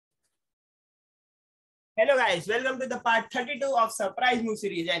Hello guys, welcome to the part 32 of Surprise Move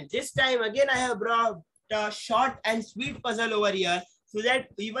series, and this time again I have brought a short and sweet puzzle over here so that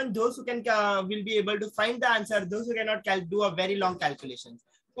even those who can will be able to find the answer, those who cannot do a very long calculation.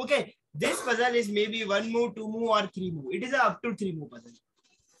 Okay, this puzzle is maybe 1 move, 2 move or 3 move. It is a up to 3 move puzzle.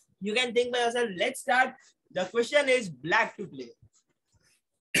 You can think by yourself. Let's start. The question is black to play.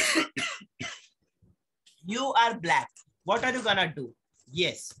 You are black. What are you gonna do?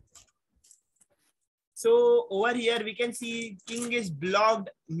 Yes. So over here we can see king is blocked.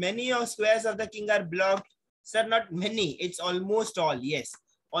 Many of squares of the king are blocked. Sir, not many. It's almost all. Yes.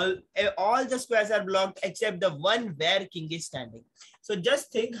 All the squares are blocked except the one where king is standing. So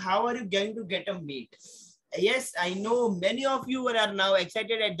just think, how are you going to get a mate? Yes, I know many of you are now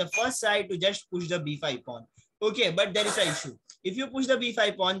excited at the first sight to just push the b5 pawn. Okay, but there is an issue. If you push the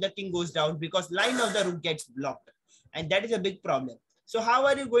b5 pawn, the king goes down because line of the rook gets blocked. And that is a big problem. So how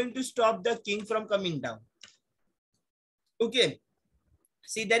are you going to stop the king from coming down? Okay.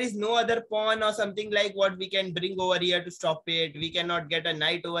 See, there is no other pawn or something like what we can bring over here to stop it. We cannot get a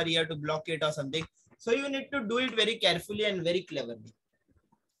knight over here to block it or something. So you need to do it very carefully and very cleverly.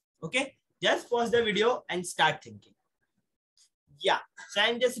 Okay. Just pause the video and start thinking. Yeah, so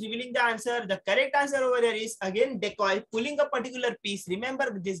I'm just revealing the answer. The correct answer over here is again decoy, pulling a particular piece.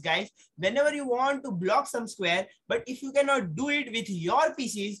 Remember this, guys, whenever you want to block some square, but if you cannot do it with your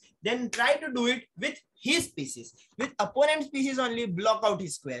pieces, then try to do it with his pieces. With opponent's pieces only, block out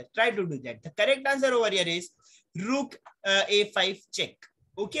his square. Try to do that. The correct answer over here is rook a5 check.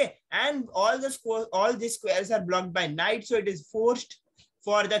 Okay, and all these squares are blocked by knight, so it is forced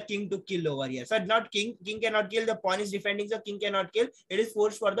for the king to kill over here. So not king cannot kill, the pawn is defending, so king cannot kill. It is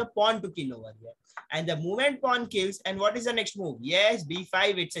forced for the pawn to kill over here. And the moment pawn kills, and what is the next move? Yes,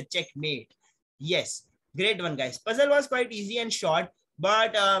 b5, it's a checkmate. Yes, great one, guys. Puzzle was quite easy and short,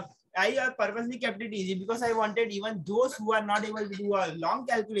 but I purposely kept it easy because I wanted even those who are not able to do long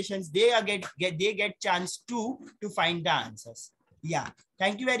calculations, they get chance to find the answers. Yeah,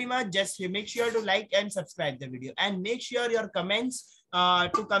 thank you very much. Just make sure to like and subscribe the video, and make sure your comments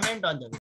to comment on the video.